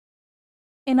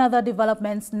In other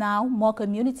developments now, more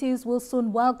communities will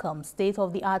soon welcome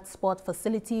state-of-the-art sport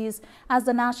facilities as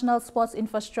the National Sports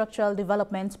Infrastructural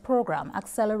Development Program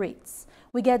accelerates.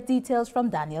 We get details from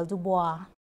Daniel Dubois.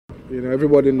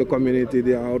 Everybody in the community,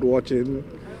 they are out watching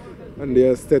and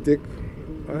they're ecstatic.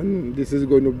 And this is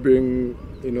going to bring,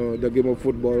 the game of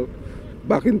football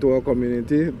back into our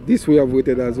community. This we have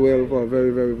waited as well for a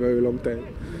very, very, very long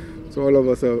time. So all of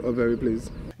us are very pleased.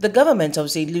 The government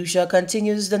of St. Lucia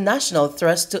continues the national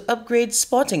thrust to upgrade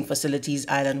sporting facilities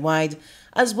island-wide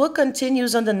as work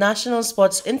continues on the National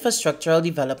Sports Infrastructural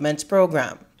Development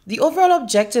Program. The overall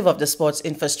objective of the Sports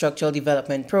Infrastructural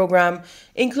Development Program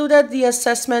included the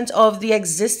assessment of the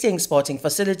existing sporting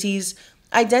facilities,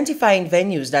 identifying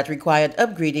venues that required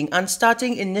upgrading and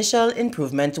starting initial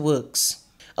improvement works.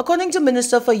 According to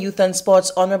Minister for Youth and Sports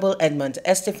Honorable Edmund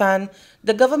Estefan,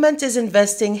 the government is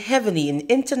investing heavily in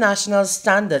international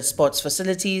standard sports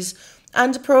facilities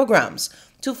and programs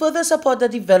to further support the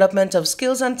development of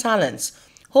skills and talents,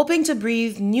 hoping to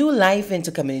breathe new life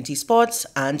into community sports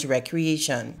and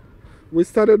recreation. We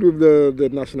started with the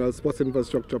National Sports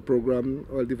Infrastructure Program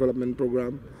or Development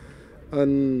Program,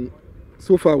 and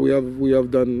so far we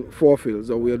have done 4 fields,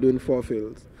 or we are doing 4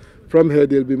 fields. From here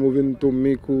they'll be moving to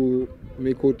Miku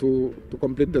to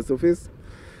complete the surface.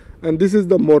 And this is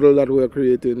the model that we are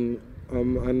creating,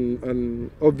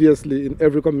 and obviously in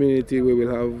every community we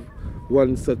will have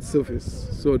one such surface.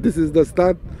 So this is the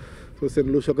start. So St.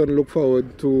 Lucia can look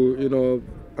forward to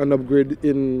an upgrade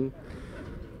in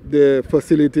the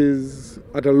facilities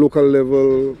at a local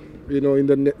level, in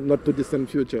the not too distant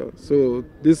future. So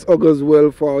this augurs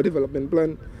well for our development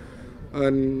plan,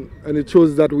 and it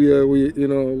shows that we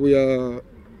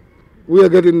are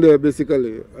getting there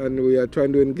basically, and we are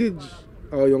trying to engage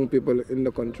our young people in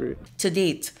the country. To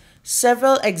date,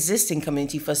 several existing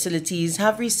community facilities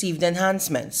have received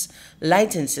enhancements.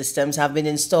 Lighting systems have been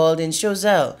installed in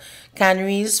Choiseul,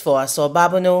 canneries for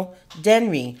Asor-Babono,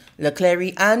 Dennery,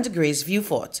 Leclerc and Grace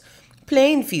Viewfort.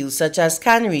 Playing fields such as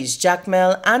canneries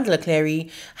Jacmel and Leclerc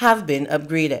have been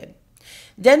upgraded.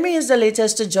 Dennery is the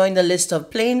latest to join the list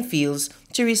of playing fields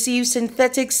to receive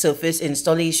synthetic surface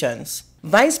installations.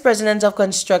 Vice President of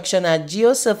Construction at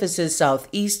Geosurfaces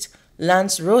Southeast,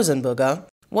 Lance Rosenberger,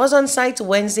 was on site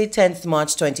Wednesday 10th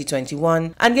March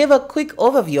 2021 and gave a quick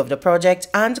overview of the project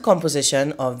and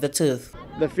composition of the turf.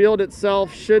 The field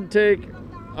itself should take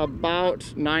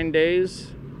about 9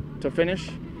 days to finish,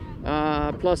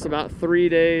 plus about 3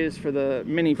 days for the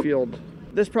mini field.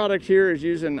 This product here is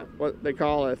using what they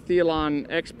call a Theolon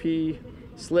XP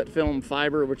slit film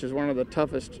fiber, which is one of the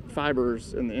toughest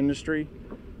fibers in the industry.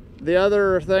 The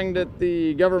other thing that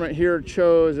the government here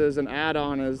chose as an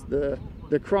add-on is the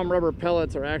crumb rubber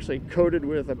pellets are actually coated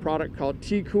with a product called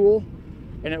T-Cool,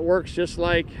 and it works just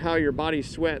like how your body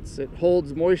sweats. It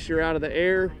holds moisture out of the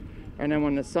air, and then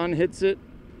when the sun hits it,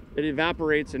 it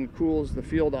evaporates and cools the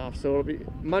field off. So it'll be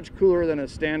much cooler than a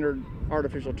standard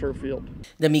artificial turf field.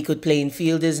 The Mikut playing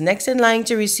field is next in line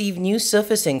to receive new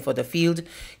surfacing for the field,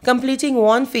 completing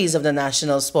one phase of the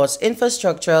National Sports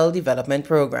Infrastructural Development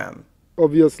Program.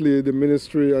 Obviously, the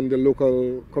ministry and the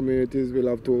local communities will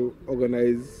have to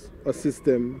organize a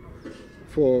system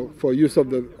for use of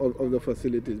the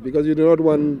facilities, because you do not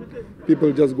want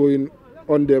people just going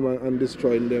on them and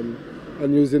destroying them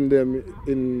and using them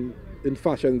in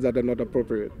fashions that are not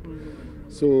appropriate.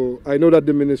 So I know that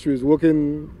the ministry is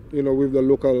working, with the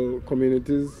local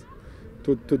communities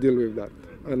to deal with that.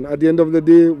 And at the end of the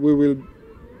day,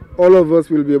 all of us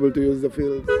will be able to use the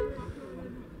fields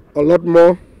a lot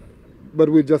more, but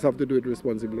we just have to do it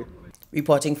responsibly.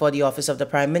 Reporting for the Office of the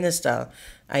Prime Minister,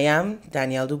 I am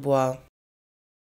Daniel Dubois.